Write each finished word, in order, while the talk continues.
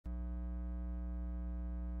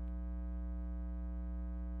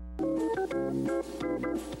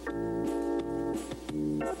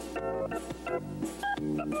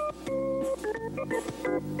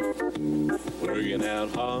Working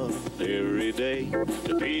out hard every day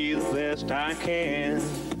to be the best I can.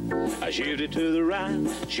 I shifted to the right,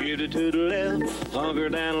 shifted to the left, hunker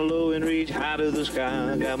down low and reach high to the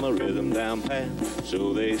sky. Got my rhythm down pat,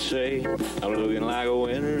 so they say. I'm looking like a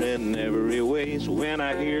winner in every way. So when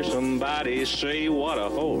I hear somebody say, what a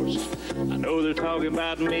horse, I know they're talking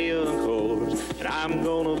about me, of course. And I'm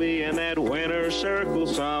gonna be in that winner's circle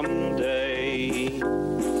someday.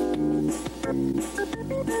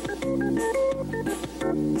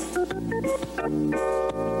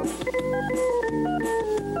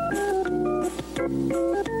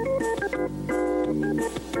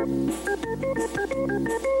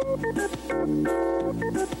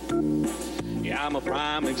 Yeah, I'm a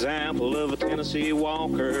prime example of a Tennessee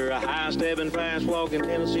walker, a high-stepping, fast-walking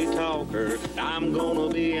Tennessee talker. I'm gonna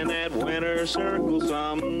be in that winner's circle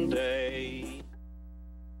someday.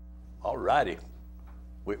 All righty,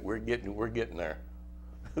 we're getting there.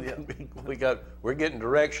 Yeah. We're getting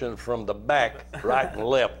directions from the back, right and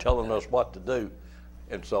left, telling us what to do,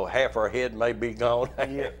 and so half our head may be gone.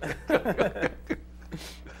 Yeah.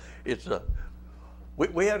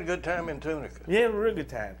 We had a good time in Tunica. Yeah, a real good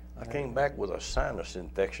time. I came back with a sinus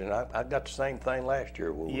infection. I got the same thing last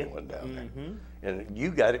year when we went down there, and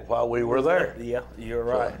you got it while we were there. Yeah, you're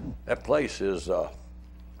right. So that place is.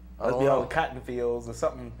 Must be all the cotton fields or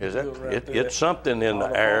something. Is it? It's something in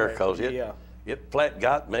the air, because it flat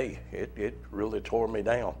got me. It really tore me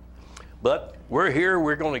down. But we're here.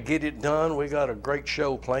 We're going to get it done. We got a great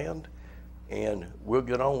show planned, and we'll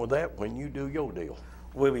get on with that when you do your deal.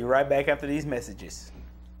 We'll be right back after these messages.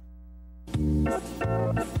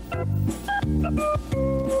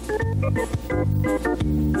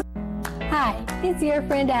 Hi, it's your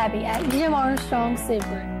friend Abby at Jim Armstrong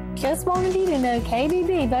Subaru. Just wanted you to know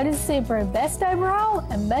KBB voted Subaru Best Overall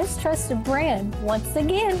and Most Trusted Brand once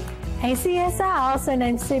again. ACSI also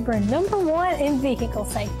named Subaru #1 in vehicle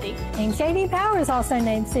safety, and J.D. Power is also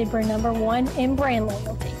named Subaru #1 in brand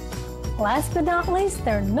loyalty. Last but not least,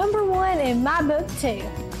 they're #1 in my book too.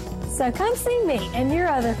 So come see me and your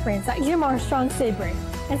other friends at Jim Armstrong Subaru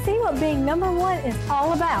and see what being #1 is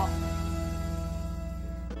all about.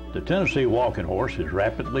 The Tennessee Walking Horse is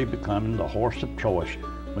rapidly becoming the horse of choice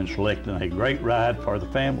when selecting a great ride for the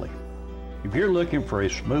family. If you're looking for a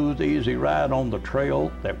smooth, easy ride on the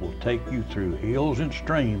trail that will take you through hills and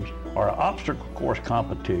streams or an obstacle course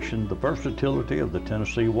competition, the versatility of the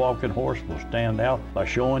Tennessee Walking Horse will stand out by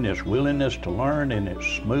showing its willingness to learn and its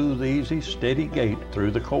smooth, easy, steady gait through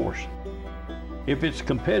the course. If it's a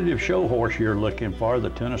competitive show horse you're looking for, the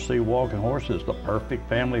Tennessee Walking Horse is the perfect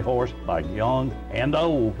family horse by young and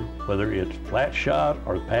old. Whether it's flat shot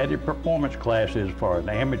or padded performance classes for an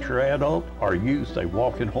amateur adult or youth, a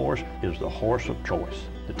walking horse is the horse of choice.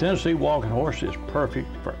 The Tennessee Walking Horse is perfect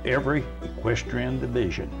for every equestrian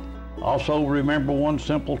division. Also remember one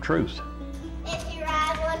simple truth. If you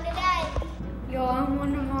ride one today, you'll own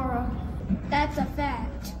one tomorrow. That's a fact.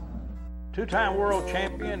 Two-time world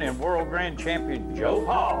champion and world grand champion Joe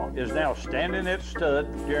Hall is now standing at stud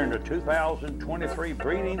during the 2023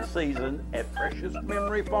 breeding season at Precious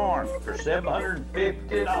Memory Farm for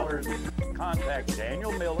 $750. Contact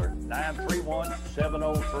Daniel Miller,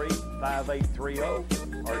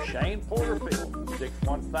 931-703-5830, or Shane Porterfield,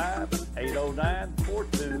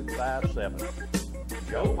 615-809-4257.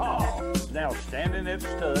 Joe Hall is now standing at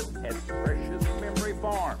stud at Precious Memory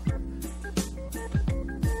Farm.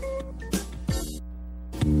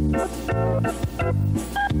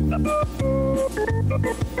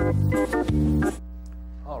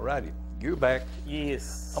 All righty, you're back.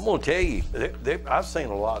 Yes. I'm going to tell you, I've seen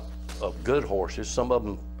a lot of good horses. Some of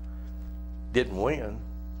them didn't win,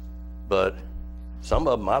 but some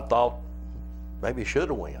of them I thought maybe should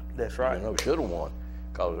have won. That's right. You know, should have won,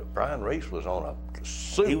 because Brian Reese was on a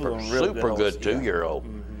super good 2-year-old,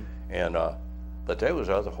 and but there was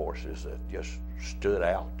other horses that just stood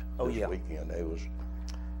out this weekend. They was.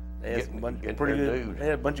 They had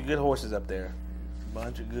a bunch of good horses up there.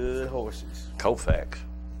 Bunch of good horses. Koufax.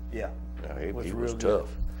 Yeah. He was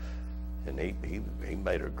tough. And he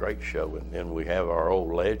made a great show. And then we have our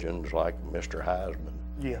old legends like Mr. Heisman.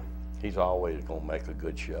 Yeah. He's always going to make a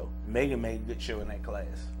good show. Megan made a good show in that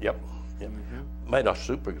class. Yep. Made a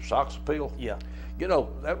super socks appeal. Yeah. You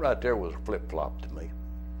know, that right there was a flip-flop to me.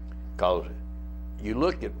 Because you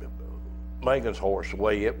look at Megan's horse, the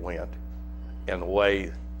way it went, and the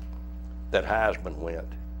way that Heisman went.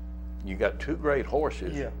 You got two great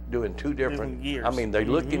horses doing two different years. I mean, they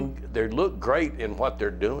look great in what they're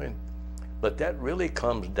doing, but that really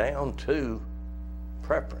comes down to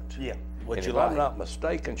preference. Yeah. And if I'm not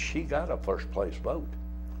mistaken, she got a first place vote,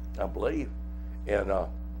 I believe. And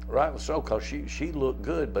rightly so, because she looked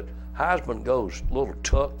good, but Heisman goes a little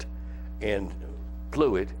tucked and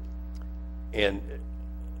fluid, and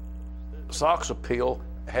Sox Appeal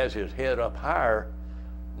has his head up higher,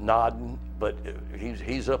 nodding, but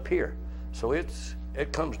he's up here. So it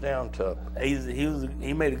comes down to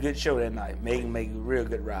he made a good show that night. Megan made a real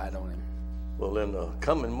good ride on him. Well, in the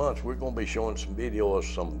coming months, we're going to be showing some video of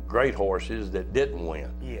some great horses that didn't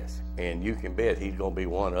win. Yes. And you can bet he's going to be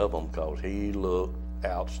one of them because he looked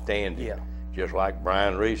outstanding. Yeah. Just like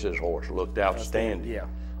Brian Reese's horse looked outstanding. Yeah.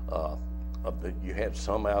 You had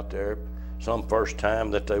some out there, some first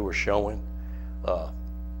time that they were showing.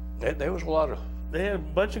 There was a lot of... They had a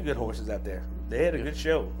bunch of good horses out there. They had a good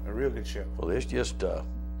show, a real good show. Well, it's just,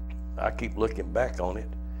 I keep looking back on it.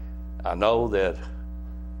 I know that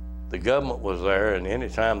the government was there, and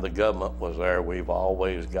anytime the government was there, we've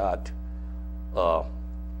always got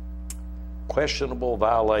questionable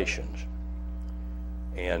violations.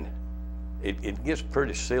 And it gets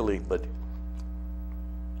pretty silly, but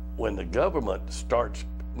when the government starts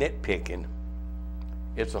nitpicking,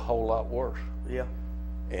 it's a whole lot worse. Yeah.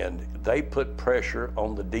 And they put pressure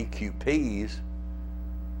on the DQPs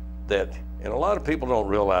that, and a lot of people don't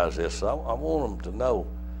realize this, so I want them to know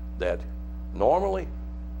that normally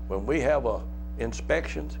when we have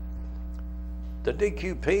inspections, the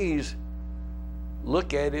DQPs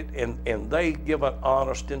look at it and they give an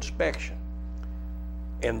honest inspection.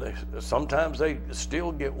 And sometimes they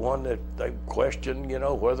still get one that they question,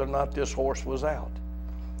 whether or not this horse was out.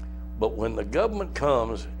 But when the government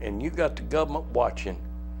comes and you got the government watching,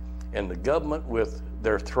 and the government with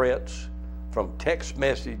their threats from text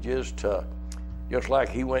messages to, just like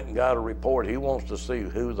he went and got a report, he wants to see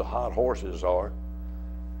who the hot horses are.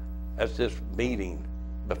 That's this meeting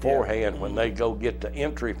beforehand when they go get the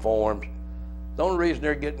entry forms. The only reason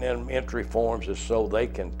they're getting them entry forms is so they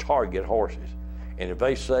can target horses. And if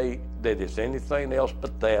they say that it's anything else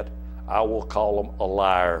but that, I will call them a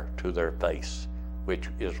liar to their face, which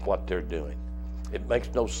is what they're doing. It makes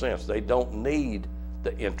no sense. They don't need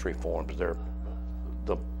the entry forms.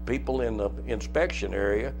 The people in the inspection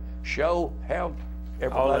area have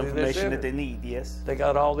everybody all the information that they need. Yes, they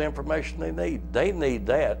got all the information they need. They need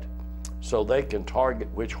that so they can target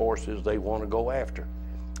which horses they want to go after,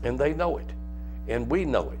 and they know it, and we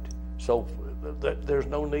know it. So there's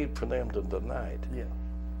no need for them to deny it. Yeah.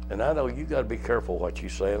 And I know you got to be careful what you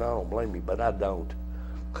say, and I don't blame you, but I don't.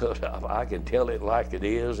 Because I can tell it like it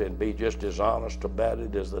is and be just as honest about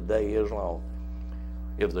it as the day is long.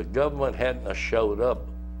 If the government hadn't showed up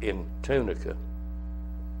in Tunica,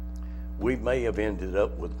 we may have ended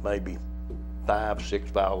up with maybe 5,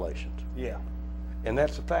 6 violations. Yeah. And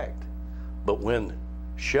that's a fact. But when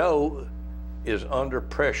show is under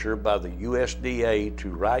pressure by the USDA to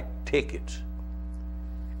write tickets,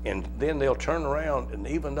 and then they'll turn around, and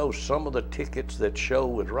even though some of the tickets that show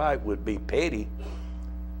would write would be petty,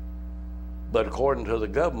 but according to the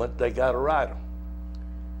government, they got to write them.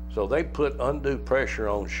 So they put undue pressure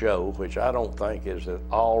on show, which I don't think is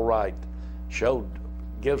all right. Show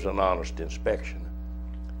gives an honest inspection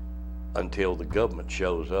until the government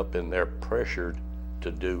shows up and they're pressured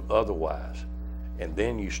to do otherwise. And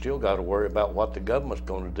then you still got to worry about what the government's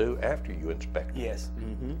going to do after you inspect it. Yes.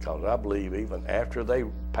 Because I believe even after they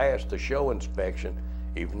passed the show inspection,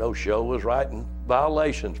 even though show was writing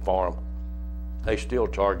violations for them, they still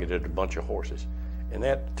targeted a bunch of horses. And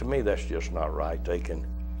that, to me, that's just not right. They can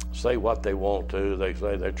say what they want to. They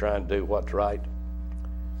say they're trying to do what's right.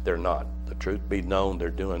 They're not. The truth be known, they're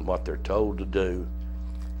doing what they're told to do.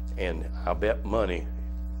 And I bet money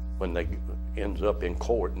when they ends up in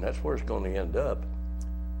court, and that's where it's going to end up,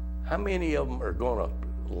 how many of them are going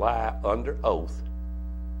to lie under oath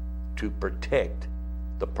to protect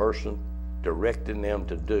the person directing them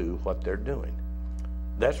to do what they're doing?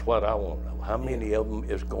 That's what I want to know. How many of them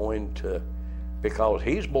is going to, because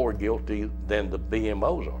he's more guilty than the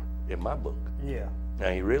BMOs are in my book. Yeah.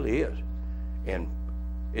 Now he really is. And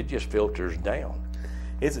it just filters down.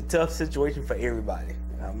 It's a tough situation for everybody.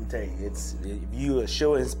 I'm gonna tell you, if you a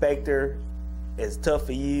show inspector, it's tough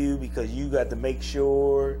for you because you got to make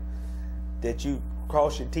sure that you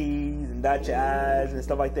cross your T's and dot your I's and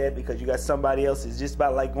stuff like that, because you got somebody else. It's just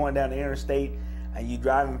about like going down the interstate and you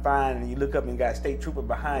driving fine and you look up and you got a state trooper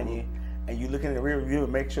behind you and you look in the rear view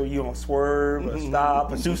and make sure you don't swerve or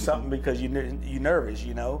stop or do something because you're nervous,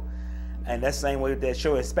 And that's the same way with that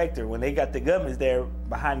show inspector. When they got the governments there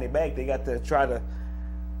behind their back, they got to try to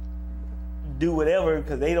do whatever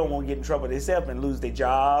because they don't want to get in trouble themselves and lose their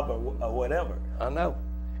job or whatever. I know.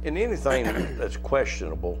 And anything that's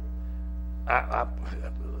questionable,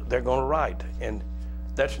 they're going to write. And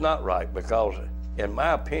that's not right, because in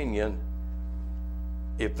my opinion,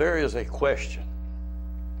 if there is a question,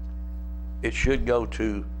 it should go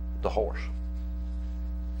to the horse.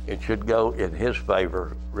 It should go in his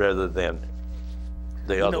favor rather than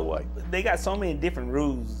the other way. They got so many different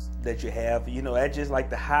rules that you have. That's just like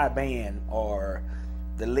the high band or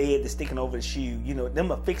the lead that's sticking over the shoe.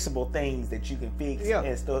 Them are fixable things that you can fix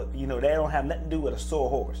and stuff. They don't have nothing to do with a sore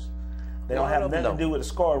horse. They don't have nothing to do with a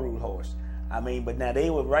scar rule horse. But now they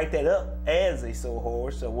would write that up as a sore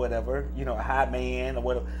horse or whatever, a high band or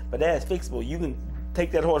whatever. But that's fixable. You can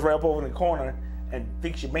take that horse right up over in the corner and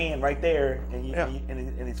fix your band right there, and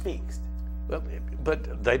it's fixed. Well,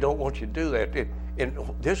 but they don't want you to do that. And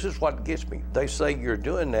this is what gets me. They say you're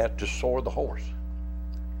doing that to sore the horse.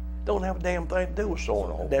 Don't have a damn thing to do with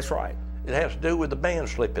soring a horse. That's right. It has to do with the band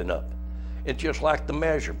slipping up. It's just like the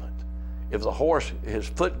measurement. If the horse, his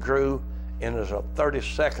foot grew and is a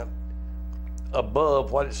 32nd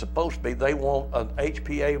above what it's supposed to be, they want an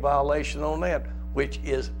HPA violation on that, which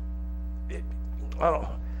is, I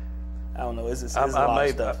don't know. It's a lot of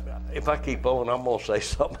stuff. If I keep on, I'm going to say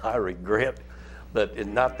something I regret, but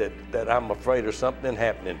not that I'm afraid of something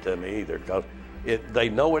happening to me either, because they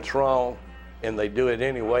know it's wrong, and they do it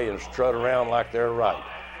anyway and strut around like they're right.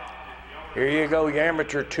 Here you go, you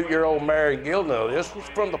amateur 2-year-old Mary Gill. Now, this was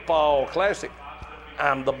from the Fall Classic.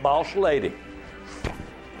 I'm the boss lady.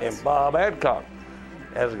 And Bob Adcock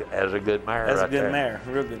as a good mare right there. That's a good mare,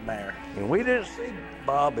 real good mare. And we didn't see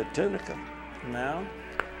Bob at Tunica. No.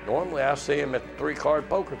 Normally I see him at the 3-card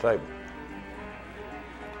poker table.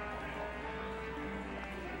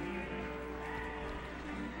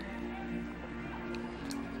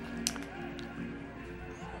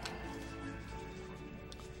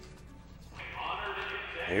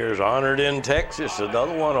 Here's Honored in Texas,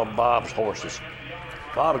 another one of Bob's horses.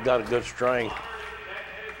 Bob's got a good string.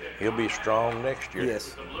 He'll be strong next year.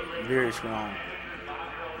 Yes, very strong.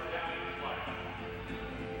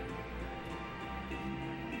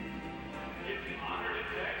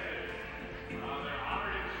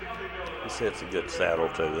 He sets a good saddle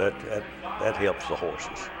too. That helps the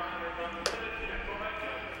horses.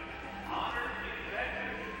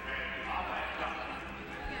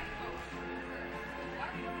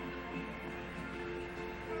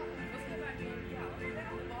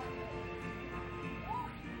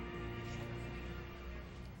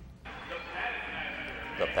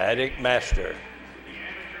 The paddock master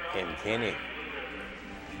in Kenny.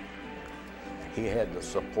 He had the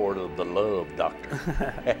support of the love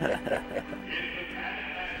doctor.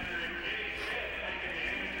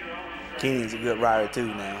 Kenny's a good rider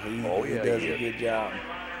too now. He does a good job.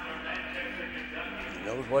 He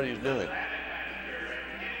knows what he's doing.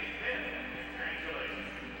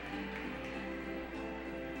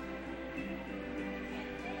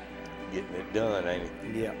 Getting it done, ain't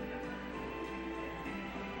he? Yeah.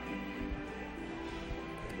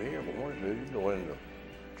 Here, boys, you go into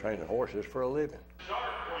training horses for a living.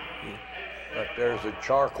 Yeah. Right there's a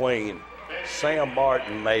Charqueen. Sam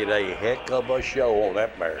Martin made a heck of a show on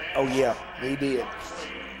that mare. Oh yeah, he did.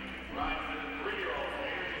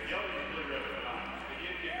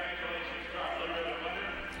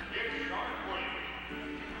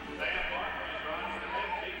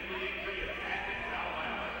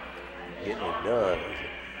 Getting it done.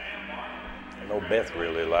 I know Beth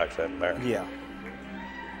really likes that mare. Yeah.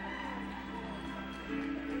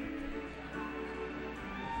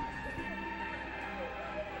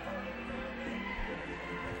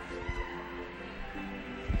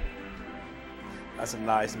 That's a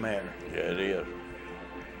nice mare. Yeah, it is.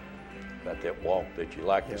 Got that walk that you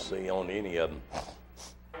like to see on any of them.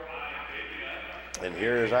 And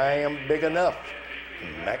here's I Am Big Enough,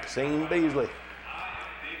 Maxine Beasley.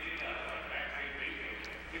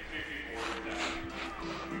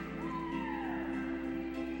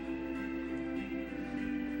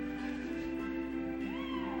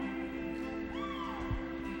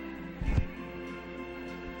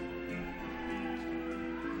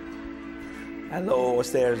 I know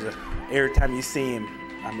upstairs, every time you see him,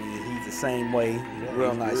 I mean, he's the same way. Yeah,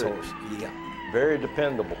 real nice horse. Yeah. Very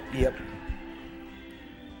dependable. Yep.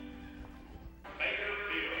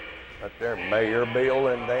 Right there, Mayor Bill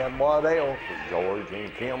and Dan Waddell for George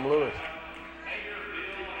and Kim Lewis.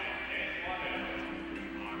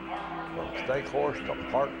 From stake horse to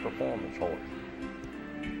park performance horse.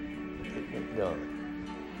 Getting it done.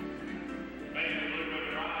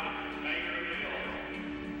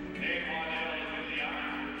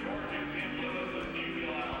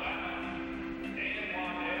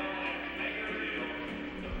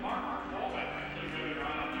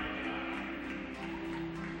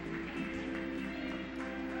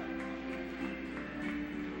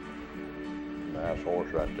 Nice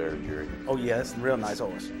horse right there, Jerry. Oh yeah, that's a real nice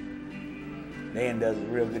horse. Dan does a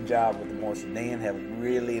real good job with the horses. Dan have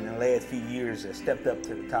really, in the last few years, has stepped up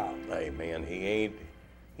to the top. Hey man, he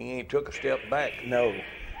ain't took a step back. No.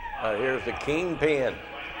 Here's the Kingpin.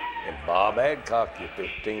 And Bob Adcock, your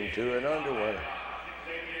 15-2 and under winner.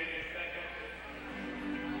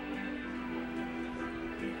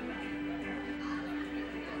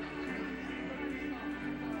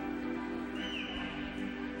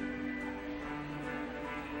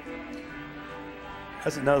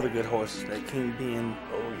 That's another good horse, that Kingpin.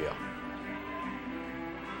 Oh, yeah.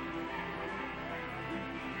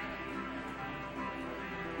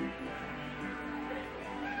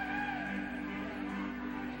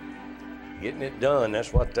 Getting it done,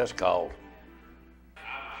 that's what that's called.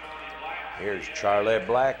 Here's Charlie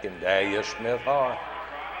Black and Dahlia Smith-Har,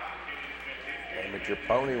 amateur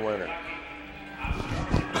pony winner.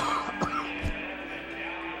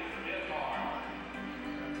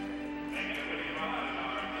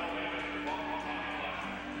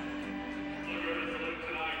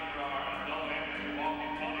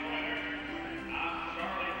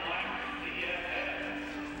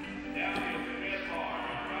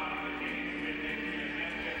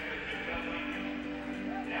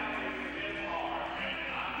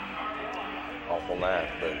 Awful nice,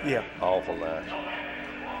 but Yeah. awful nice.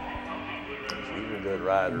 She's a good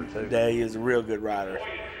rider too. Dahlia is a real good rider.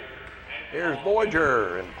 Here's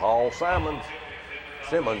Voyager and Paul Simmons.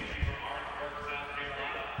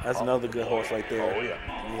 That's another good horse right there. Oh yeah.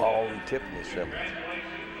 Paul and Tiffany Simmons.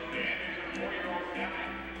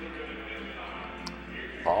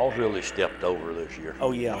 Paul's really stepped over this year.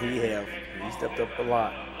 Oh yeah, he stepped up a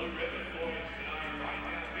lot.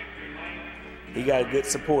 He got a good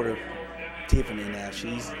supporter, Tiffany. Now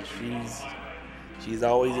she's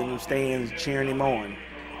always in the stands cheering him on.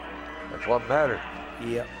 That's what matters.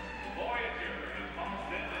 Yep.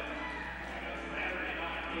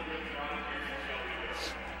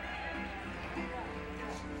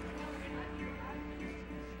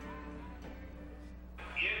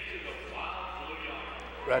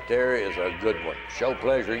 Right there is a good one. Show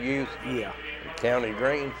Pleasure Youth. Yeah. County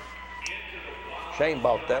Green. Shane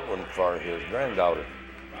bought that one for his granddaughter.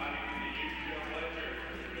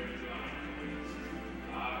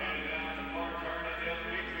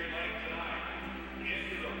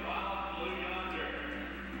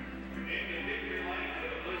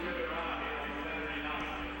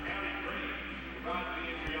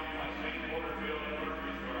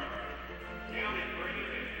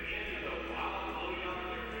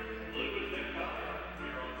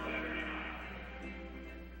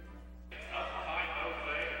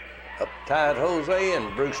 Uptight Jose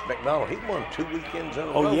and Bruce McDonald. He won 2 weekends in a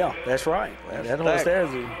row. Oh yeah, that's right. That's that horse stacked. there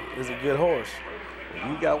is a good horse. If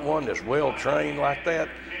you got one that's well trained like that,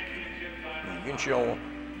 you can show them.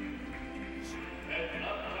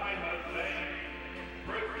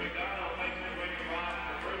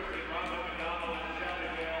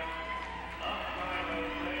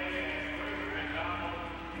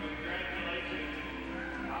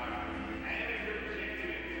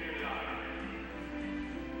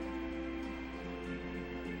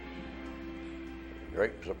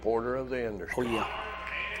 Great supporter of the industry. Oh yeah.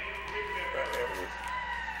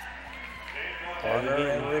 Honor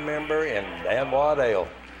and Remember and Dan Waddell.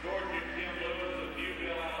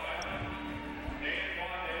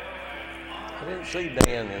 I didn't see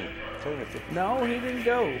Dan in Tunica. No, he didn't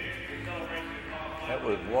go. That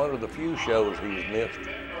was one of the few shows he's missed.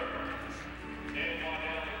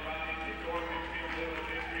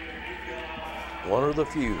 One of the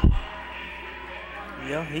few.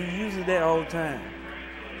 Yeah, he uses that all the time.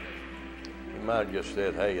 He might have just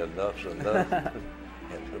said, hey, enough's enough.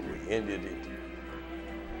 And we ended it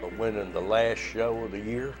by winning the last show of the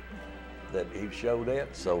year that he showed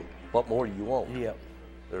at. So what more do you want? Yep.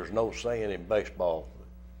 There's no saying in baseball,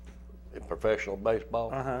 in professional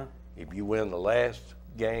baseball, if you win the last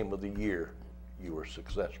game of the year, you were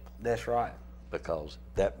successful. That's right. Because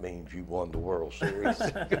that means you won the World Series.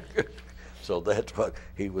 So that's what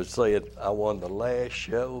he was saying. I won the last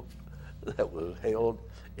show that was held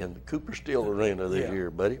in the Cooper Steel Arena this year,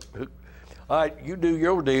 buddy. All right, you do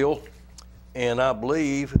your deal, and I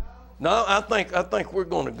believe. No, I think we're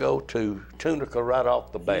going to go to Tunica right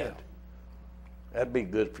off the bat. Yeah. That'd be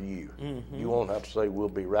good for you. You won't have to say we'll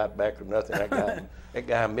be right back or nothing. That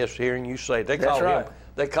guy missed hearing you say. They That's call right. him.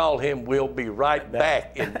 They call him. We'll be right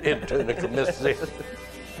back in Tunica, Mississippi.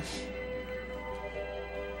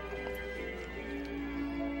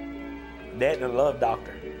 That and the Love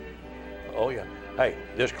Doctor. Oh yeah. Hey,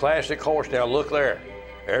 this classic horse. Now look there.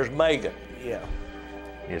 There's Megan. Yeah.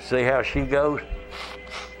 You see how she goes?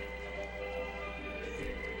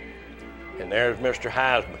 And there's Mr.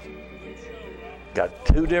 Heisman. Got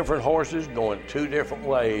two different horses going two different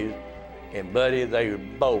ways, and buddy, they were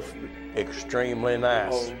both extremely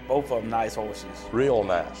nice. Oh, both of them nice horses. Real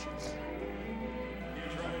nice.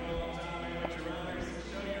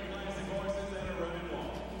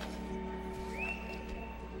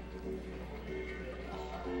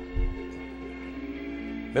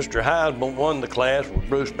 Mr. Heisman won the class with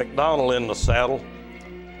Bruce McDonald in the saddle,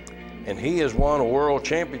 and he has won a world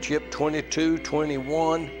championship 22,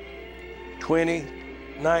 21, 20,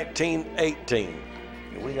 19, 18.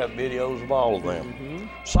 And we got videos of all of them.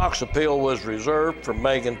 Sox Appeal was reserved for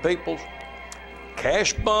Megan Peoples.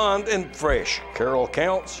 Cash Bond and Fresh, Carol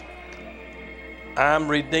Counts. I'm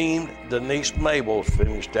Redeemed, Denise Mabels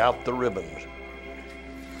finished out the ribbons.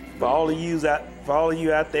 For all of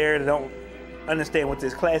you out there that don't understand what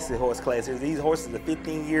this classic horse class is, these horses are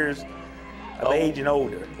 15 years of age and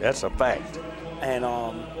older. That's a fact.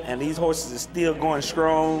 And these horses are still going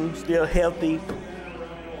strong, still healthy,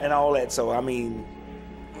 and all that. So I mean,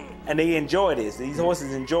 and they enjoy this. These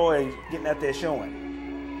horses enjoy getting out there showing.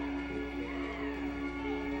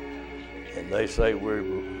 And they say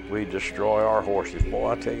we destroy our horses.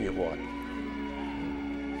 Boy, I tell you what.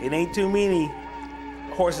 It ain't too many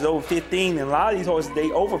horses over 15, and a lot of these horses,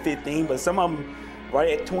 they over 15, but some of them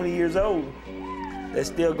right at 20 years old, they're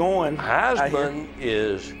still going. Heisman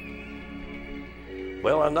is,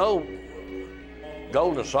 well, I know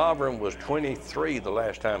Golden Sovereign was 23 the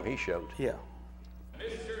last time he showed. Yeah.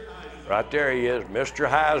 Right there he is, Mr.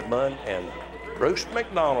 Heisman and Bruce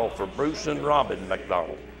McDonald for Bruce and Robin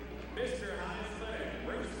McDonald.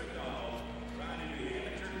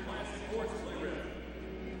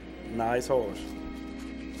 Nice horse.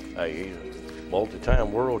 Hey, he's a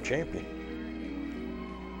multi-time world champion.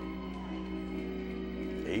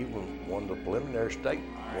 He even won the preliminary state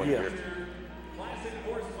one year.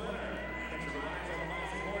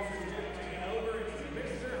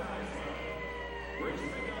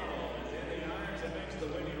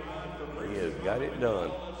 He has got it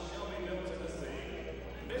done.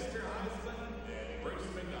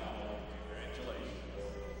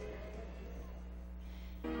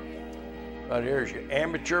 Right here's your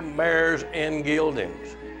amateur mares and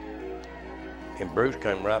geldings. And Bruce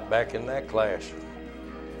came right back in that class.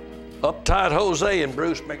 Uptight Jose and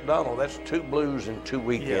Bruce McDonald, that's 2 blues in 2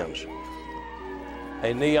 weekends. Yeah.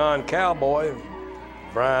 A Neon Cowboy,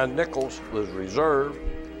 Brian Nichols was reserved.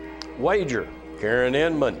 Wager, Karen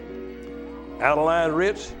Inman. Adeline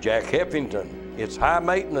Ritz, Jack Heffington. It's High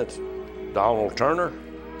Maintenance, Donald Turner.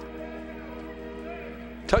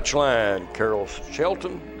 Touchline, Carol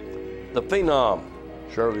Shelton. The Phenom,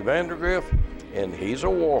 Shirley Vandergriff, and he's a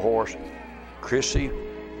war horse, Chrissy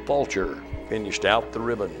Fulcher, finished out the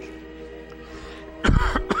ribbons.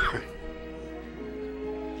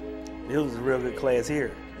 It was a real good class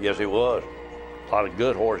here. Yes, it was. A lot of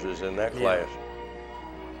good horses in that class.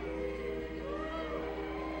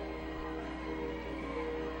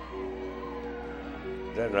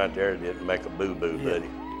 That right there didn't make a boo-boo, did he?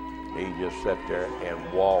 He just sat there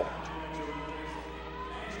and walked.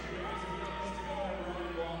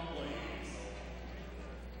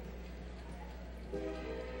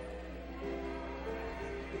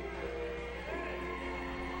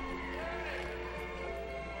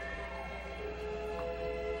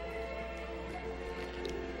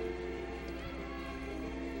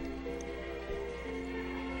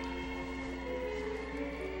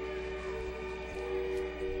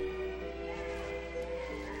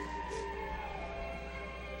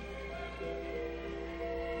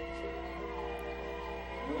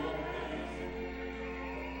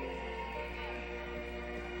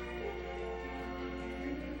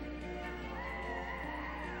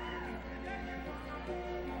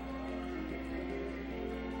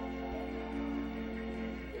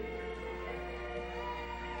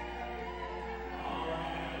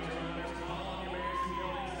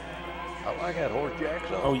 I like that horse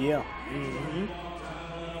Jackson. Oh, yeah.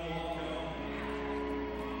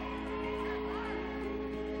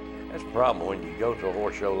 That's the problem when you go to a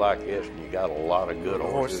horse show like this and you got a lot of good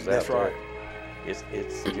horses out there. Right. It's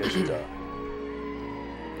just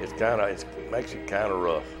it makes it kind of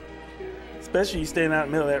rough. Especially you standing out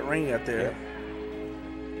in the middle of that ring out there. Yeah.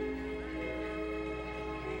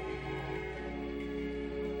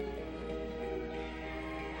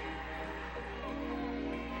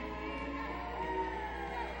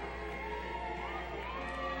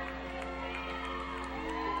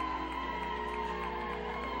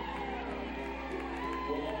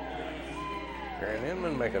 Karen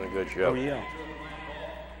Inman making a good show. Oh, yeah.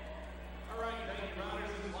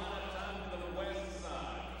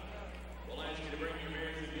 We'll ask you to bring your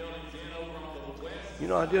mares and geldings in over on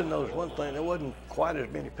know, I did notice one thing. There wasn't quite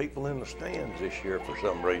as many people in the stands this year for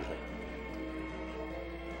some reason.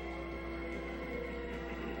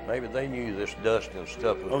 Maybe they knew this dust and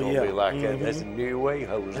stuff was going to be like that. That's a new way,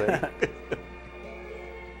 Jose.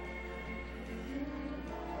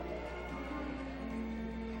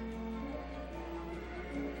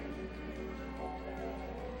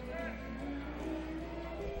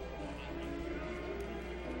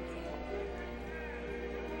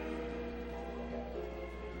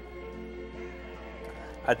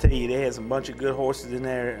 I tell you, they had some bunch of good horses in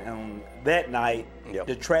there. That night,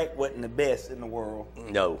 the track wasn't the best in the world.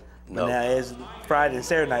 No. Now, as Friday and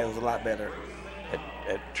Saturday night was a lot better.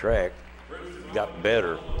 That track got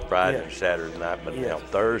better Friday and Saturday night, but now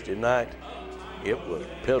Thursday night, it was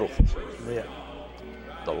pitiful. Yeah.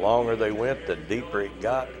 The longer they went, the deeper it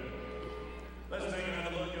got.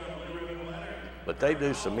 But they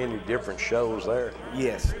do so many different shows there.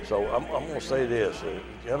 Yes. So I'm going to say this. The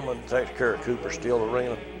gentleman that takes care of Cooper Steel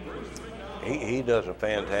Arena, he does a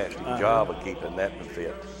fantastic job of keeping that in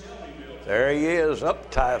fit. There he is,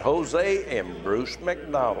 Uptight Jose and Bruce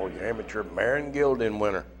McDonald, your amateur Marion Gilding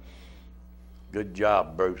winner. Good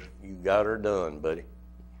job, Bruce. You got her done, buddy.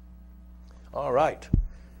 All right.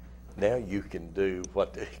 Now you can do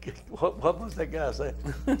what was that guy saying?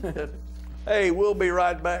 Hey, we'll be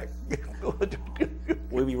right back.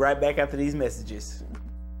 We'll be right back after these messages.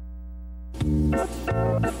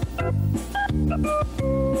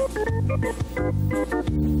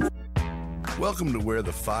 Welcome to where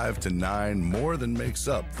the 5 to 9 more than makes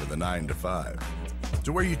up for the 9 to 5.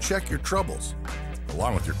 To where you check your troubles,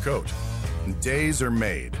 along with your coat. And days are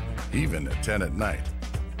made, even at 10 at night.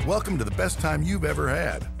 Welcome to the best time you've ever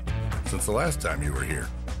had, since the last time you were here.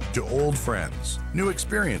 To old friends, new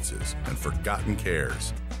experiences, and forgotten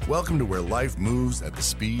cares. Welcome to where life moves at the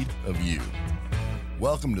speed of you.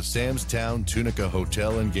 Welcome to Sam's Town Tunica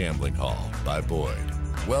Hotel and Gambling Hall by Boyd.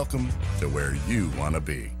 Welcome to where you want to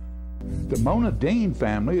be. The Mona Dean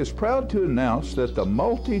family is proud to announce that the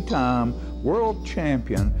multi-time world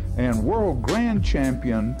champion and world grand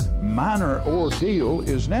champion Minor Ordeal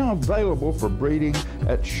is now available for breeding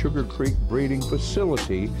at Sugar Creek Breeding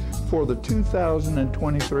Facility for the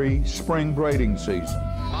 2023 spring breeding season.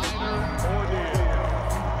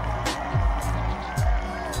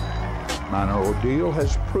 Minor Ordeal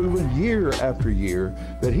has proven year after year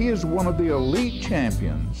that he is one of the elite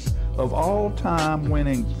champions of all time,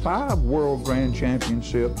 winning 5 World Grand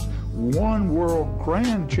Championships, 1 World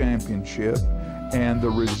Grand Championship, and the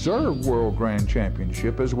Reserve World Grand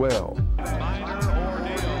Championship as well. Minor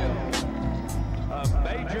Ordeal, a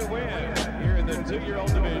major win here in the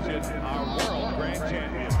 2-year-old division, our World Grand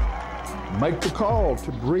Champion. Make the call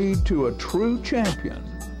to breed to a true champion.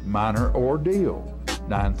 Minor Ordeal,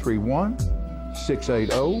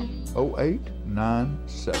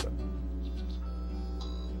 931-680-0897.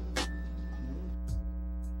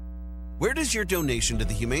 Where does your donation to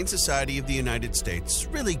the Humane Society of the United States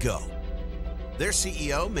really go? Their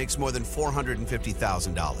CEO makes more than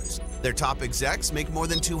 $450,000. Their top execs make more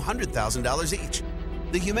than $200,000 each.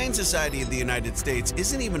 The Humane Society of the United States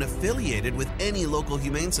isn't even affiliated with any local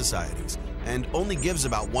humane societies and only gives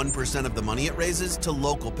about 1% of the money it raises to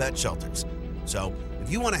local pet shelters. So,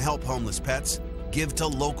 if you want to help homeless pets, give to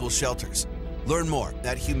local shelters. Learn more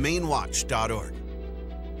at humanewatch.org.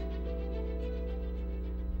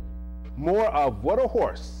 More of What a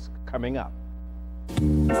Horse coming up.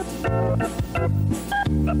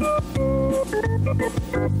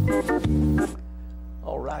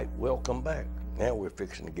 All right, welcome back. Now we're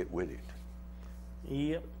fixing to get with it.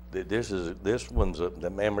 Yep. This one's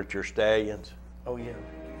the amateur stallions. Oh yeah.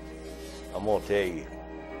 I'm gonna tell you,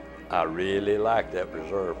 I really like that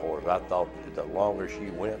reserve horse. I thought the longer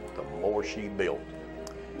she went, the more she built.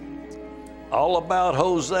 All About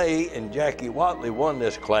Jose and Jackie Watley won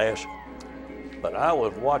this class, but I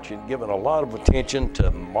was giving a lot of attention to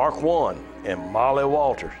Mark One and Molly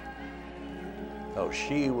Walters. So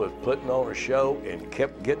she was putting on a show and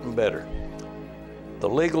kept getting better. The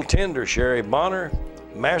Legal Tender, Sherry Bonner,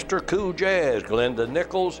 Master Cool Jazz, Glenda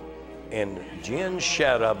Nichols, and Jen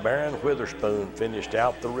Shadow, Baron Witherspoon finished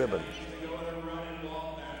out the ribbon.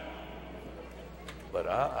 But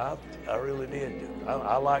I really did.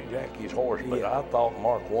 I like Jackie's horse, but I thought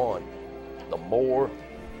Mark won the more.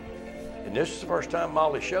 And this is the first time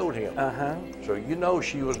Molly showed him. So you know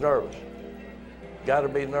she was nervous. Got to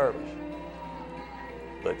be nervous.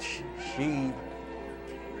 But she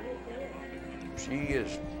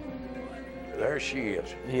is, there she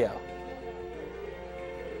is. Yeah.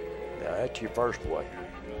 Now that's your first way.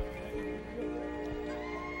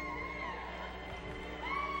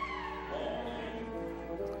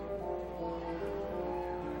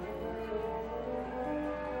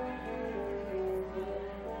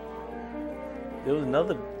 It was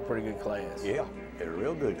another pretty good class. Yeah, it's a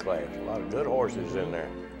real good class. A lot of good horses in there.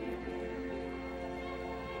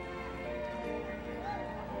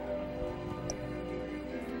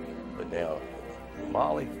 But now,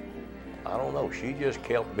 Molly, I don't know. She just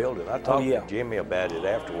kept building. I talked to Jimmy about it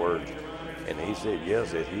afterwards, and he said,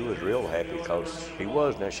 yes, that he was real happy because she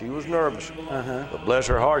was. Now, she was nervous. But bless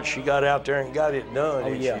her heart, she got out there and got it done,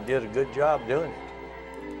 and she did a good job doing it.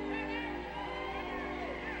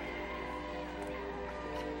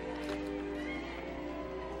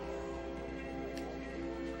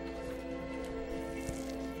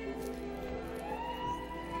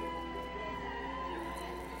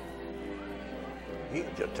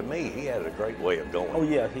 To me, he has a great way of going. Oh,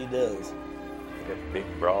 yeah, he does. He got a big,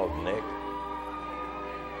 broad neck.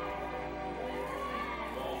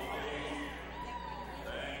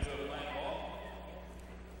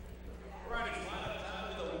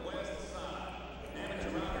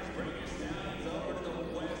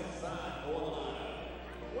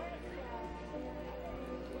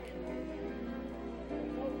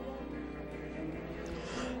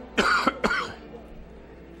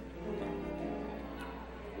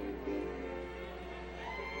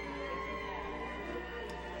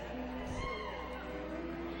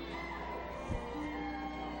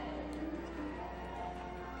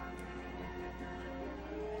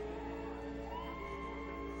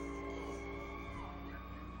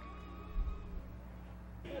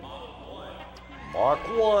 Mark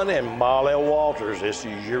 1 and Molly Walters. This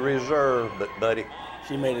is your reserve, but buddy,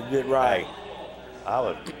 she made a good ride. Hey, I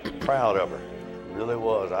was proud of her. Really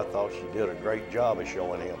was. I thought she did a great job of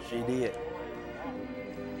showing him. She did.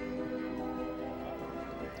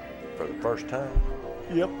 For the first time.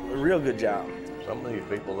 Yep, a real good job. Some of these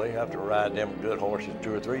people, they have to ride them good horses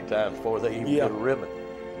 2 or 3 times before they even get a ribbon.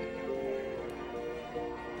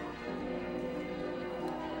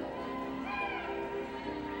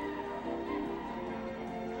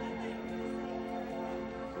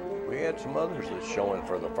 We had some others that's showing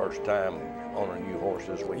for the first time on a new horse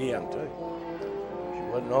this weekend too. She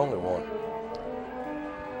wasn't the only one.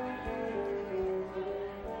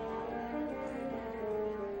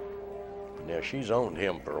 Now she's owned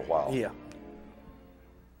him for a while. Yeah.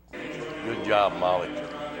 Good job, Molly.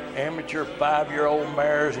 Amateur 5-year-old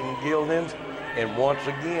mares and geldings, and once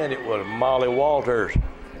again it was Molly Walters.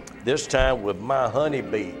 This time with My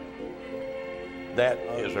Honeybee. That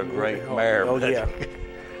is a great mare. Oh yeah.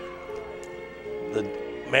 The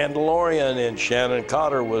Mandalorian in Shannon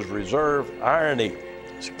Cotter was reserve. Irony,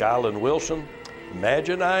 Skyland Wilson.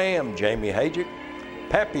 Imagine I Am, Jamie Hajic.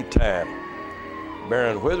 Pappy Time,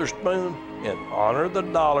 Baron Witherspoon. And Honor the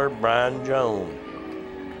Dollar, Brian Jones.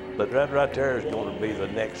 But that right there is going to be the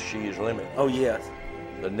next She's Limit. Oh, yes.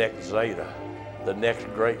 The next Zeta. The next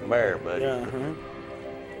great mare, buddy. And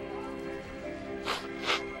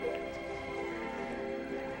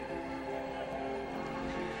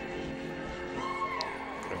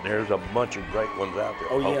there's a bunch of great ones out there.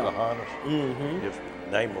 Oh, yeah. Pocahontas. Just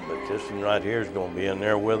name them, but this one right here is going to be in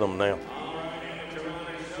there with them now.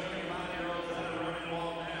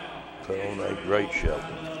 Put on a great show.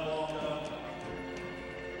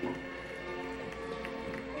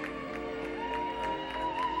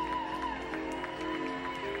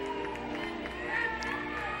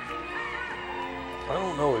 I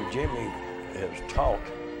don't know if Jimmy has taught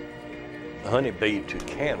Honeybee to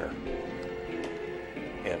canter.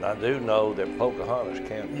 And I do know that Pocahontas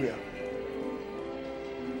canters. Yeah.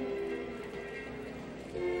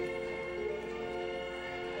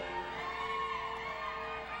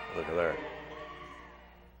 Look at there.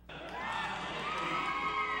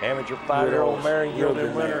 Amateur 5-year-old mare and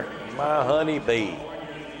gelding winner, My Honeybee,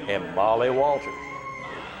 and Molly Walters.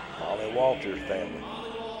 Molly Walters family.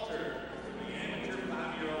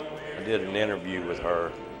 I did an interview with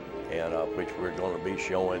her, and which we're going to be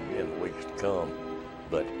showing in the weeks to come.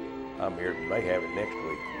 But I'm here, may have it next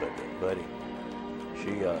week. But buddy,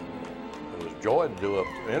 it was a joy to do an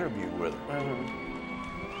interview with her.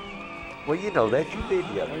 Well, you know that you did,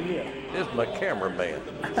 yeah. Oh, yeah. This is my cameraman.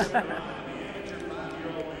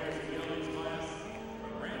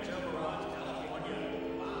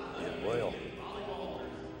 Well,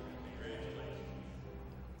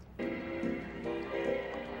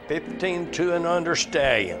 $15 and under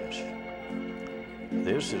stallions.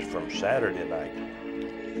 This is from Saturday night.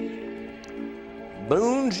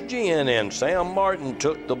 Boone's Gin and Sam Martin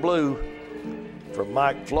took the blue from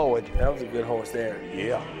Mike Floyd. That was a good horse there.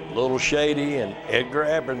 Yeah, Little Shady and Edgar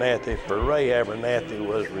Abernathy for Ray Abernathy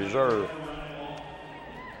was reserved.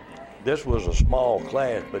 This was a small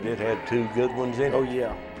class, but it had 2 good ones in it. Oh,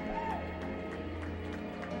 yeah.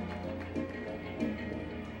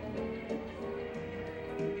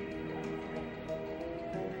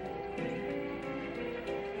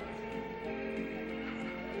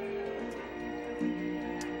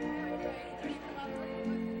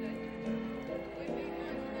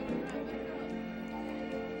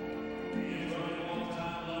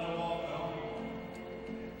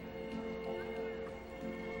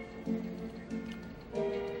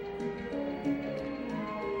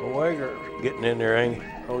 getting in there, ain't he?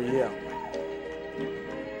 Oh, yeah.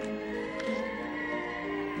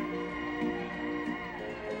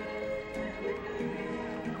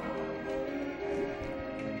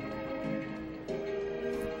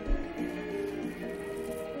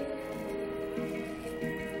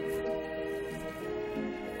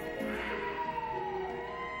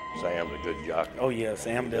 Sam's a good jockey. Oh, yeah,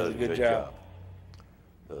 Sam does a good job.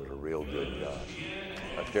 Does a real good job.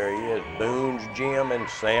 But there he is, Boone's Jim and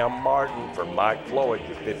Sam Martin for Mike Floyd,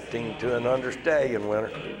 your 15 and under stallion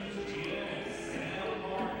winner.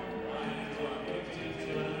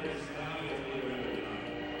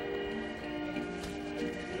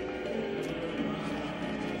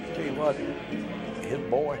 Tell you what, his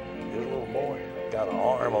little boy, got an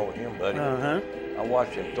arm on him, buddy. I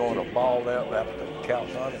watched him throwing a ball out after the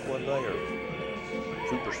Calsonic one day, or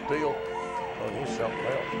Super Steel. Oh, he's something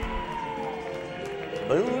else.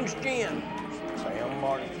 Boone's Gin, Sam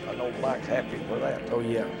Martin. I know Mike's happy for that. Oh,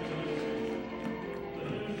 yeah.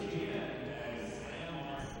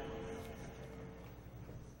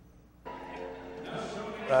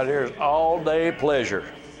 Right here's All Day Pleasure.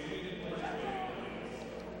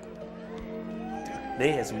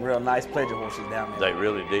 They had some real nice pleasure horses down there. They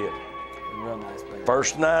really did. Real nice pleasure.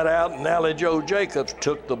 First night out, and Allie Joe Jacobs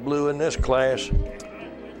took the blue in this class.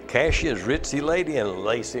 Cassia's Ritzy Lady and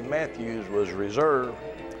Lacey Matthews was reserve.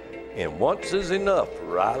 And Once Is Enough,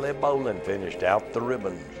 Riley Bolin finished out the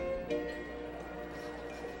ribbons.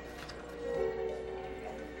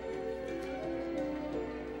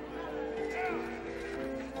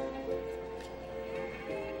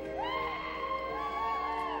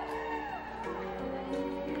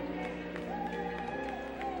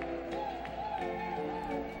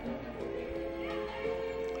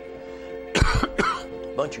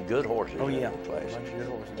 Bunch of good horses. Oh, yeah. In the class. Bunch of good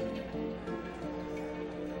horses.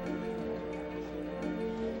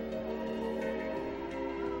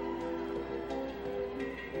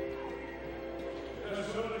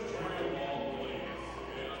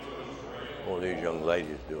 Well, these young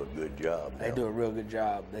ladies do a good job. They do a real good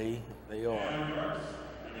job. They are.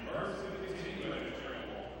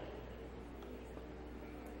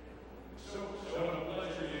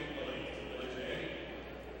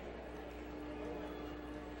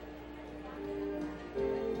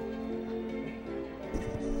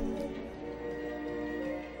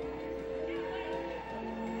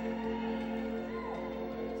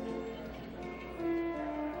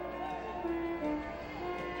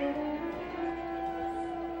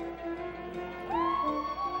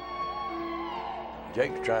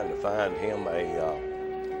 Jake's trying to find him a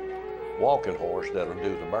walking horse that'll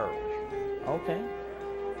do the barrels. Okay.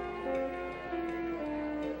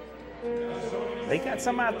 They got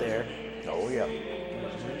some out there. Oh, yeah.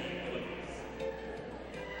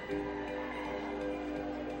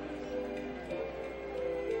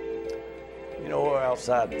 You know,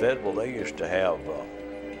 outside Fayetteville, they used to have a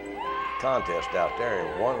contest out there,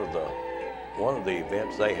 and one of the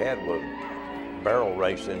events they had was barrel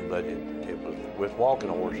racing, but it was with walking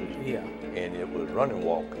horses. Yeah. And it was running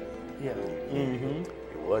walking. Yeah. Mm-hmm.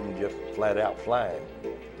 It wasn't just flat out flying.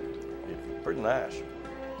 It's pretty nice.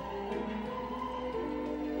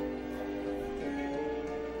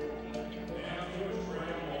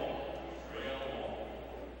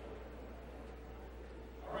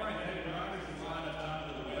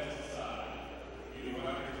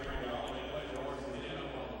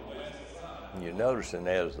 You're noticing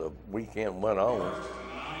as the weekend went on,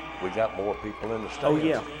 we got more people in the stands. Oh,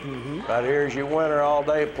 yeah. Mm-hmm. Right here's your winner, All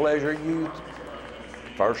Day Pleasure Youth.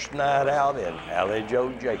 First night out in Allie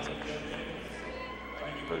Joe Jacobs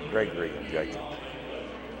for Gregory and Jacobs.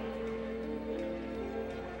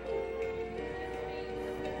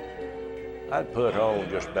 I'd put her on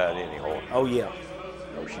just about any horse. Oh, yeah.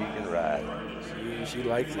 So she can ride. She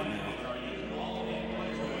likes it now.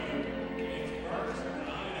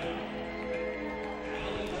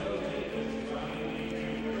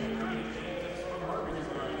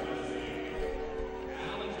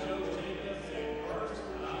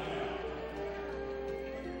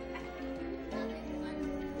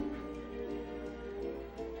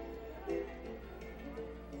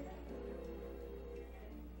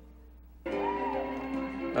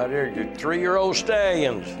 Right here, your 3-year-old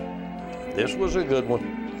stallions. This was a good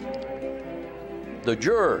one. The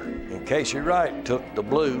Juror and Casey Wright took the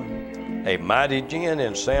blue. A Mighty Gin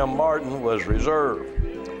and Sam Martin was reserve.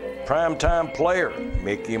 Primetime Player,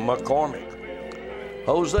 Mickey McCormick.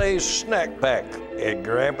 Jose's Snack Pack,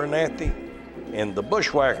 Edgar Abernathy. And the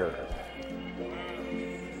Bushwhacker,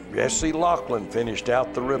 Jesse Lachlan finished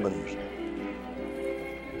out the ribbons.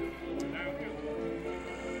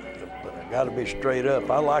 got to be straight up.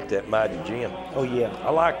 I like that Mighty Gin. Oh, yeah. I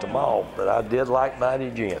liked them all, but I did like Mighty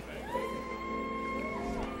Gin.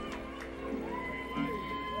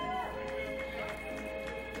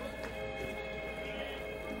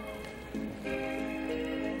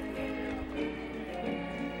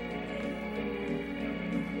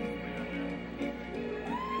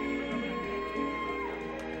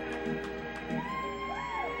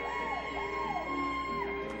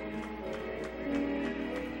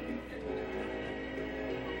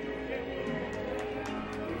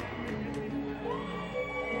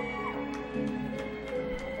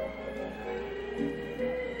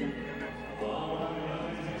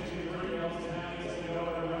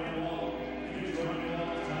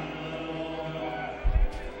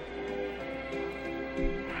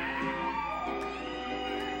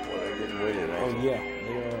 Oh, yeah.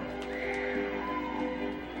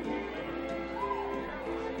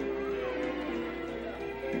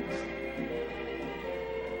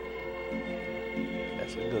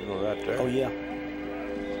 That's a good one right there. Oh, yeah.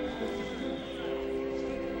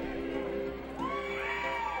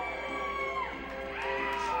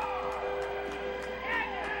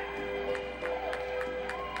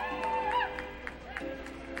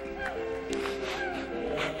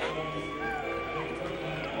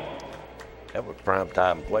 That was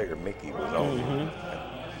primetime player Mickey was on.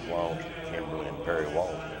 That belongs to Kimberly and Perry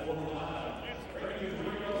Walton.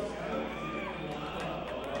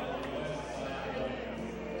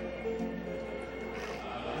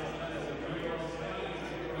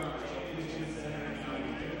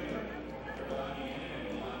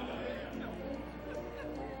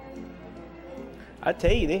 I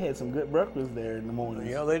tell you, they had some good breakfast there in the morning.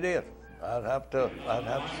 Yeah, they did. I'd have to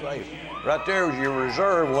say. Right there was your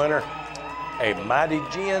reserve winner, a Mighty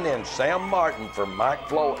Gin and Sam Martin from Mike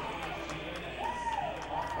Floyd.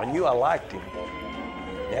 I knew I liked him.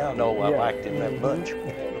 Now I know I liked him that much.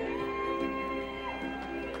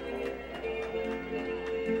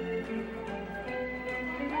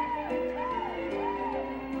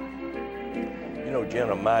 You know,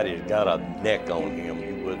 Jenna Mighty's got a neck on him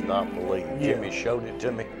you would not believe. Jimmy showed it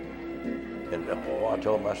to me. And I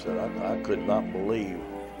told him, I said, I could not believe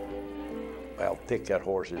how thick that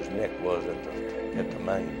horse's neck was at the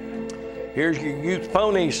mane. Here's your youth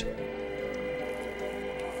ponies.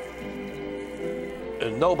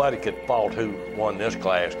 And nobody could fault who won this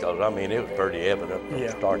class, because, I mean, it was pretty evident from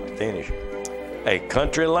start to finish. A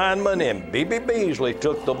Country Lineman and B.B. Beasley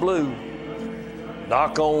took the blue.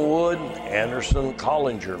 Knock on Wood, Anderson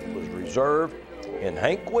Collinger was reserved, and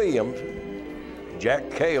Hank Williams,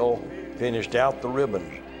 Jack Cale finished out the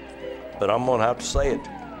ribbons. But I'm gonna have to say it.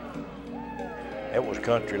 That was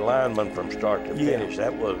Country Lineman from start to finish.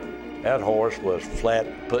 That horse was flat,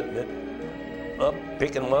 putting it up,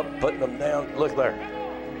 picking them up, putting them down. Look there.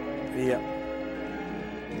 Yeah.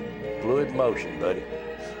 Fluid motion, buddy.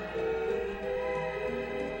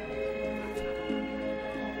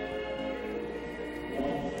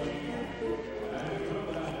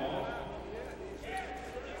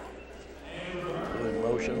 Fluid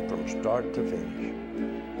motion from start to finish.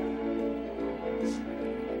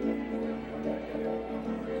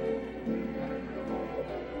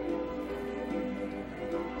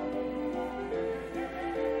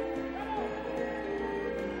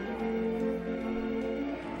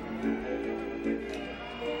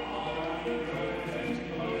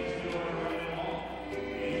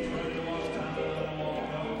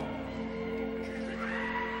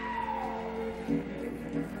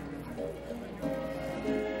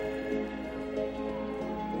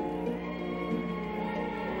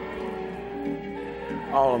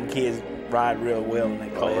 All them kids ride real well in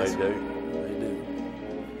that class. Oh, they do. They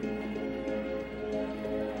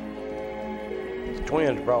do. The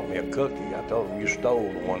twins brought me a cookie. I told them you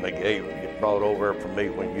stole the one they gave me. It brought over for me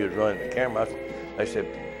when you was running the camera. They said,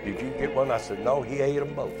 "Did you get one?" I said, "No, he ate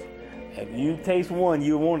them both." If you taste one,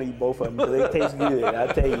 you want to eat both of them because they taste good. I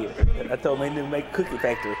tell you. I told them they need to make a cookie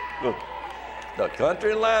factory. Look. The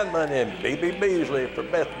Country Lineman and B.B. Beasley for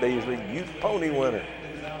Beth Beasley, youth pony winner.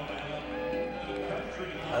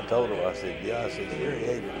 I told them, I said, yeah, I said, Gary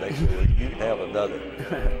ate it. They said, well, you can have another.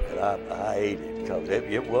 And I ate it because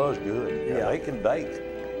it was good. Yeah, they can bake.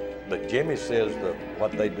 But Jimmy says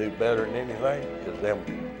what they do better than anything is them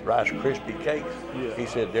Rice Krispie cakes. Yeah. He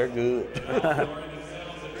said, they're good.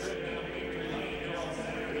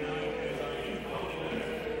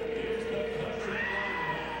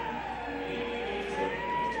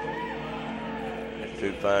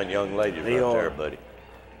 Two fine young ladies right there, buddy.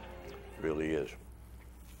 Really is.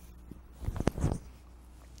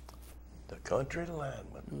 The Country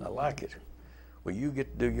Lineman. I like it. Well, you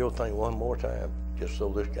get to do your thing one more time, just so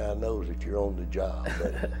this guy knows that you're on the job.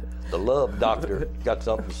 But the love doctor got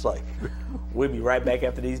something to say. We'll be right back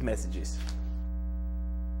after these messages.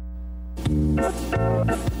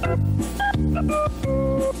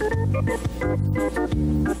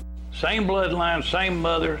 Same bloodline, same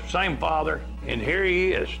mother, same father, and here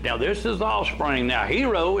he is. Now this is the offspring. Now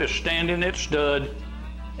Hero is standing at stud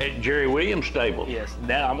at Jerry Williams' stable. Yes,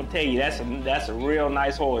 that I'm gonna tell you, that's a real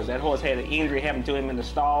nice horse. That horse had an injury happen to him in the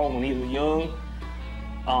stall when he was young.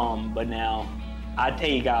 But now, I tell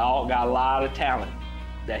you, got a lot of talent.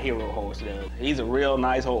 That Hero horse does. He's a real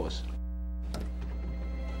nice horse.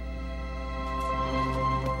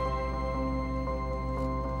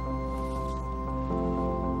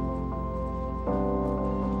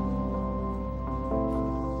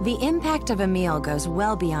 The impact of a meal goes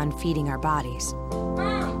well beyond feeding our bodies.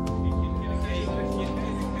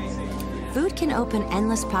 Food can open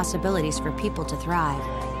endless possibilities for people to thrive.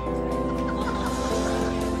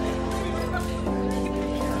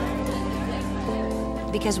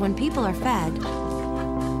 Because when people are fed,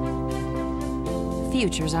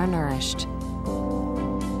 futures are nourished.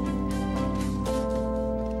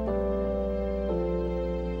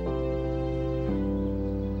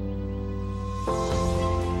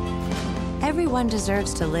 Everyone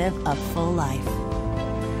deserves to live a full life.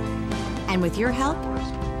 And with your help,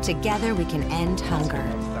 together we can end hunger.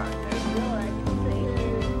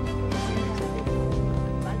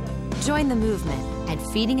 Join the movement at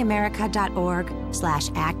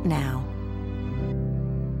feedingamerica.org/actnow.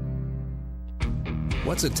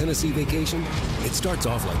 What's a Tennessee vacation? It starts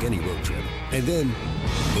off like any road trip, and then,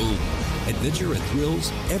 boom, adventure and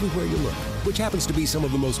thrills everywhere you look, which happens to be some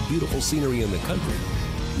of the most beautiful scenery in the country.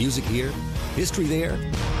 Music here, history there,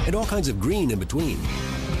 and all kinds of green in between.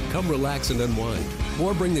 Come relax and unwind,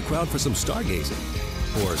 or bring the crowd for some stargazing,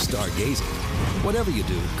 or stargazing. Whatever you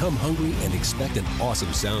do, come hungry and expect an awesome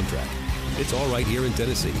soundtrack. It's all right here in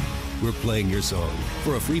Tennessee. We're playing your song.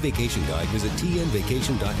 For a free vacation guide, visit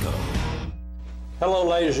tnvacation.com. Hello,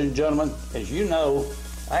 ladies and gentlemen. As you know,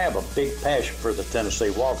 I have a big passion for the Tennessee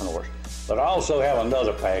walking horse, but I also have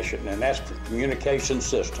another passion, and that's for communication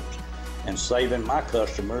systems and saving my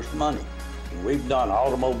customers money. And we've done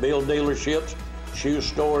automobile dealerships, shoe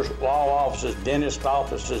stores, law offices, dentist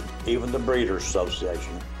offices, even the Breeders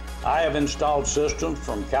Association. I have installed systems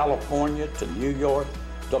from California to New York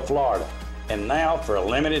to Florida. And now, for a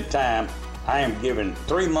limited time, I am giving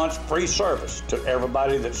 3 months free service to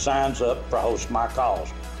everybody that signs up for Host My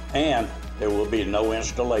Calls. And there will be no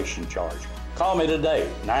installation charge. Call me today,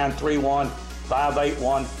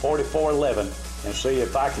 931-581-4411, and see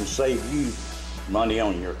if I can save you money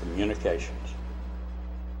on your communications.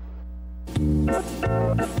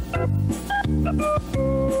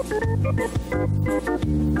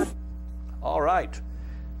 All right.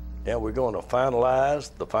 Now we're going to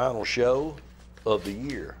finalize the final show of the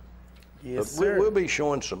year. Yes, but sir. We'll be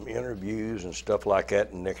showing some interviews and stuff like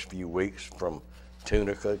that in the next few weeks from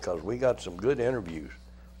Tunica, because we got some good interviews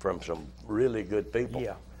from some really good people.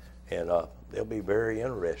 Yeah. And they'll be very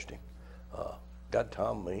interesting. Got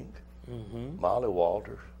Tom Mink, Molly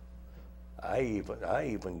Walters. I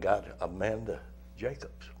even got Amanda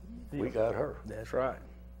Jacobs. Yeah. We got her. That's right.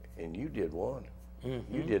 And you did one.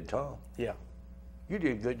 You did Tom. Yeah. You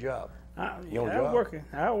did a good job. You on I'm job?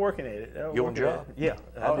 I'm working at it. You on job? Yeah.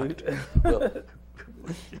 All right. Well,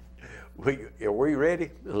 are we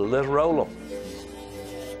ready? Let's roll them.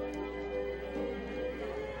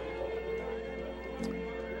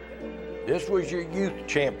 This was your youth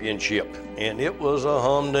championship, and it was a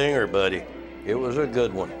humdinger, buddy. It was a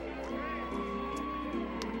good one.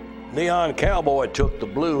 Neon Cowboy took the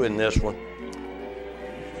blue in this one.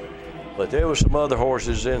 But there was some other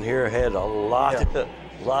horses in here, had a lot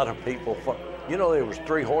of people. You know, there was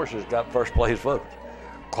 3 horses got first place votes.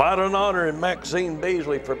 Quite an honor, and Maxine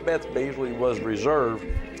Beasley for Beth Beasley was reserved.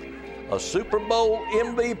 A Super Bowl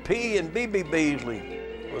MVP, and BB Beasley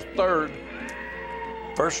was 3rd.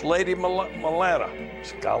 First Lady Malata,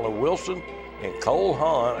 Skylar Wilson, and Cole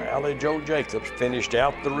Hahn, Allie Joe Jacobs finished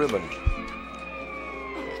out the ribbons.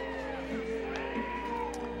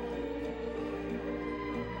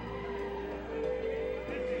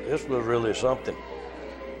 This was really something.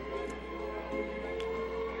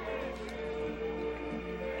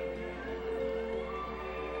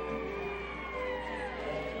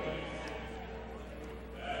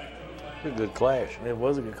 It was a good class. It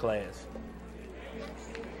was a good class.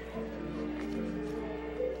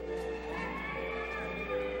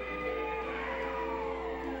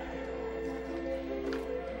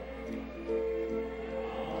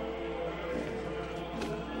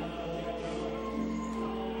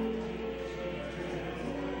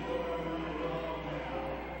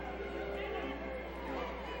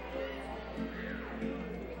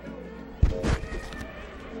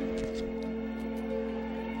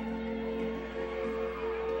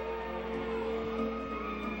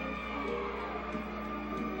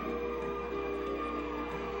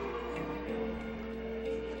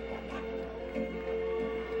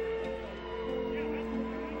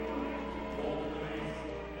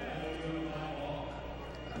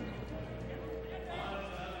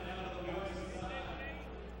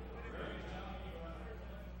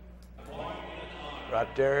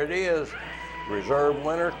 Right there it is. Reserve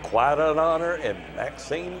winner, quite an honor, and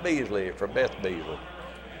Maxine Beasley for Beth Beasley.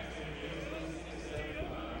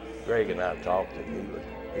 Greg and I talked, and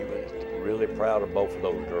he was really proud of both of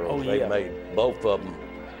those girls. Oh, They yeah. made, both of them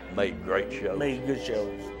made great shows. Made good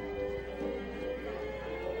shows.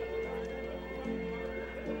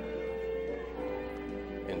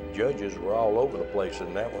 And judges were all over the place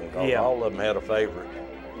in that one, because Yeah. all of them had a favorite.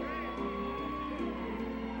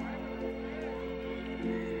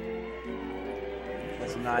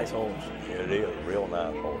 That's a nice horse. It is, real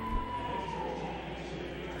nice horse.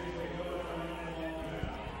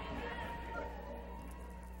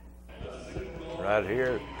 Right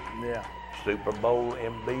here, Yeah. Super Bowl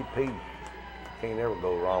MVP. Can't ever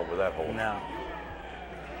go wrong with that horse. No.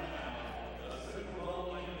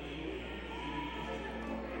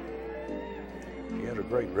 He had a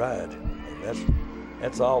great ride. And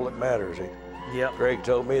that's all that matters. Yep. Greg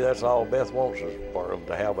told me that's all Beth wants is for them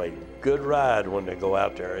to have a good ride when they go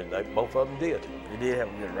out there, and both of them did. They did have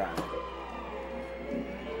a good ride.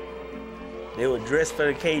 They were dressed for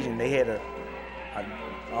the occasion. They had a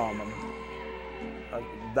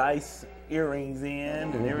nice earrings in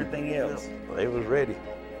and everything else. They was ready.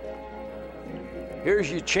 Here's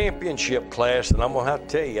your championship class, and I'm gonna have to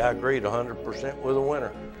tell you, I agreed 100% with the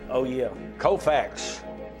winner. Oh yeah. Koufax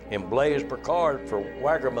and Blaise Picard for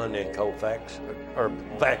Waggerman and Koufax, or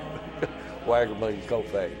Waggerman and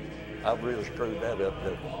Koufax. I've really screwed that up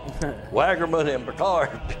there. Waggerman and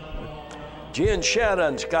Picard. Jen Shadow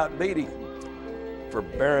and Scott Beatty for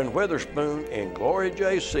Baron Witherspoon, and Gloria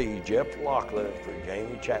J.C. Jeff Laughlin for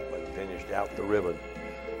Jamie Chapman finished out the ribbon.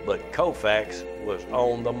 But Koufax was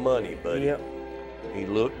on the money, buddy. Yep. He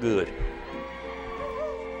looked good.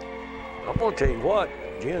 I'm gonna tell you what,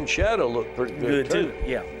 Jen Shadow looked pretty good too.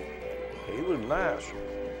 Yeah. He was nice.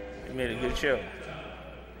 He made a good show.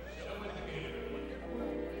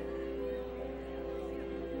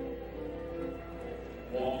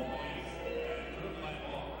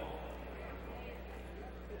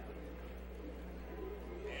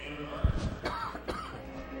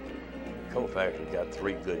 Koufax has got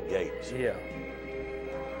 3 good gates. Yeah.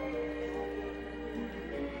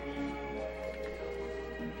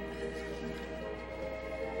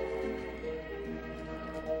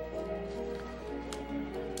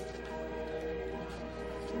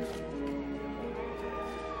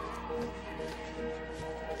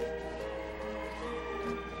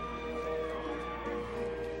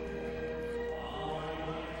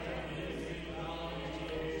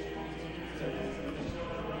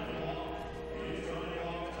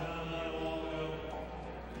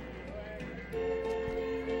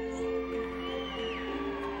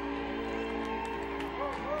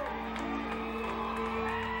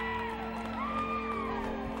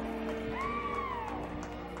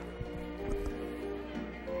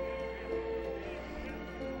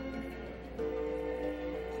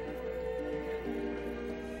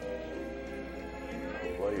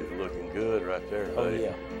 Well, he's looking good right there, Oh buddy.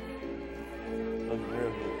 yeah. Looking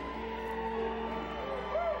real good.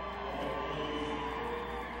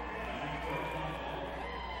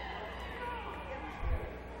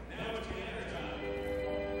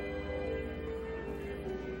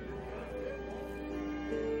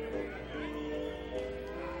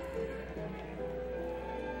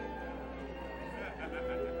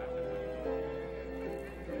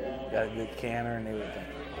 Got a good canter and everything.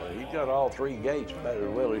 Well, he got all 3 gates about as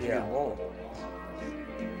well as Yeah. you want.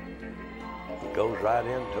 He goes right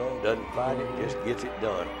into them, doesn't fight it, just gets it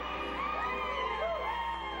done.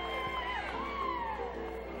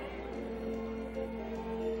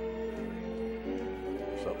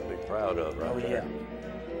 Something to be proud of right Oh there. yeah.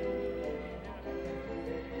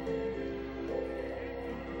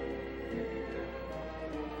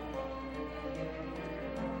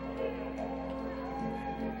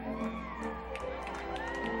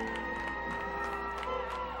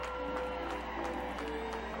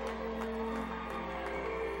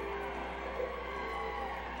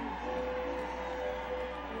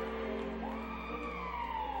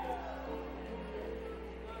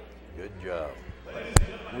 Good job.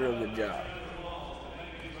 Real good job.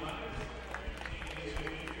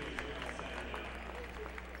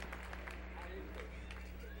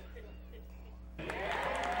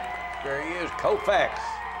 There he is, Koufax.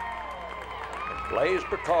 And Blaise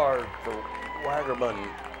Picard for Waggerman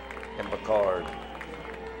and Picard.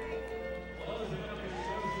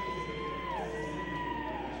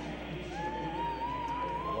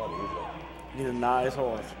 He's a nice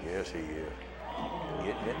horse. Yes, he is.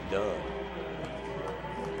 Getting it done.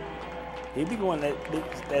 He'll be going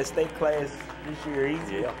that state class this year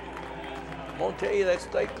easy. Yeah. gonna tell you that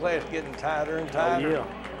state class getting tighter and tighter. Oh, yeah.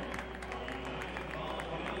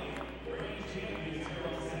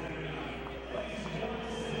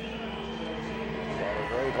 A lot of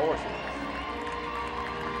great horses.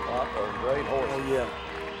 A lot of great horses. Oh, yeah.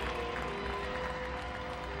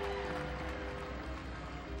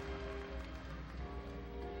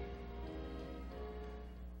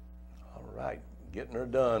 All right, getting her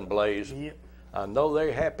done, Blaze. Yep. I know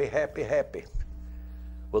they're happy, happy, happy.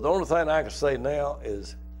 Well, the only thing I can say now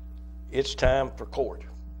is it's time for court.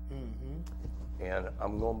 Mm-hmm. And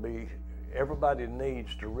I'm going to be, everybody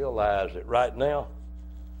needs to realize that right now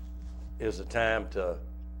is the time to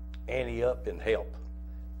ante up and help.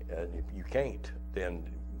 And if you can't, then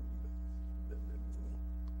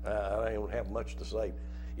I don't have much to say.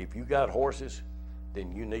 If you got horses, then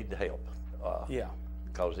you need to help. Yeah.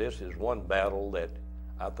 Because this is one battle that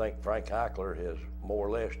I think Frank Eichler has more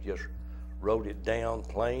or less just wrote it down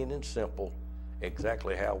plain and simple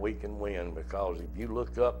exactly how we can win. Because if you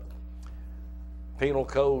look up Penal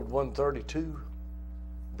Code 132,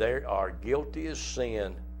 they are guilty as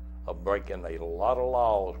sin of breaking a lot of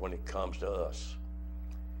laws when it comes to us.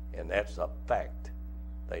 And that's a fact.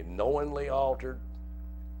 They knowingly altered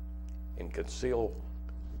and conceal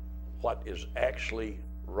what is actually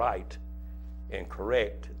right and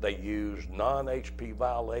correct. They use non-HP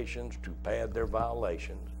violations to pad their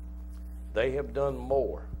violations. They have done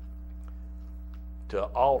more to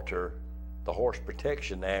alter the Horse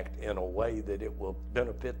Protection Act in a way that it will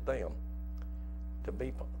benefit them. To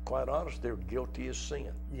be quite honest, they're guilty as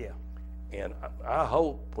sin. Yeah. And I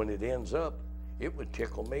hope when it ends up, it would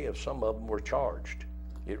tickle me if some of them were charged.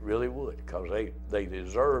 It really would, because they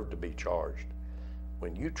deserve to be charged.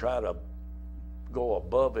 When you try to go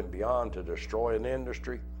above and beyond to destroy an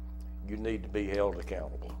industry, you need to be held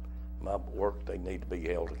accountable. My work, they need to be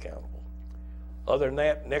held accountable. Other than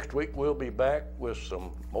that, next week we'll be back with some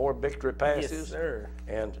more victory passes. Yes, sir.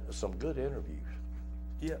 And some good interviews.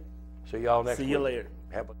 Yep. See y'all next week. See you later.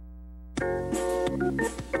 Have a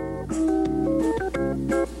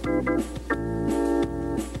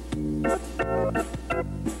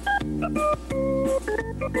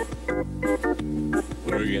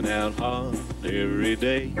Working out hard every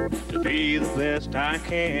day to be the best I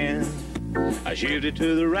can. I shifted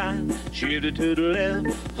to the right, shifted to the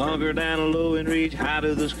left, hunker down low and reach high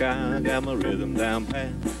to the sky. Got my rhythm down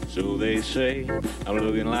pat, so they say. I'm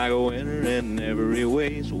looking like a winner in every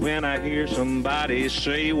way. So when I hear somebody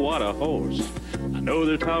say, what a horse, I know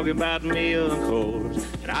they're talking about me, of course.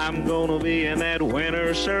 And I'm gonna be in that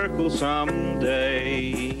winner's circle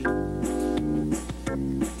someday.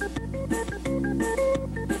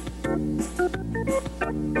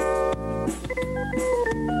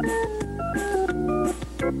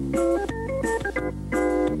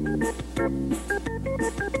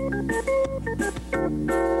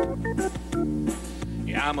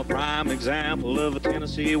 Yeah, I'm a prime example of a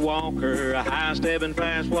Tennessee walker, a high-stepping,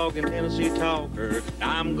 fast-walking Tennessee talker.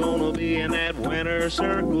 I'm gonna be in that winner's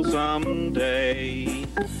circle someday.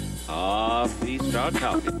 Ah, please start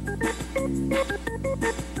talking.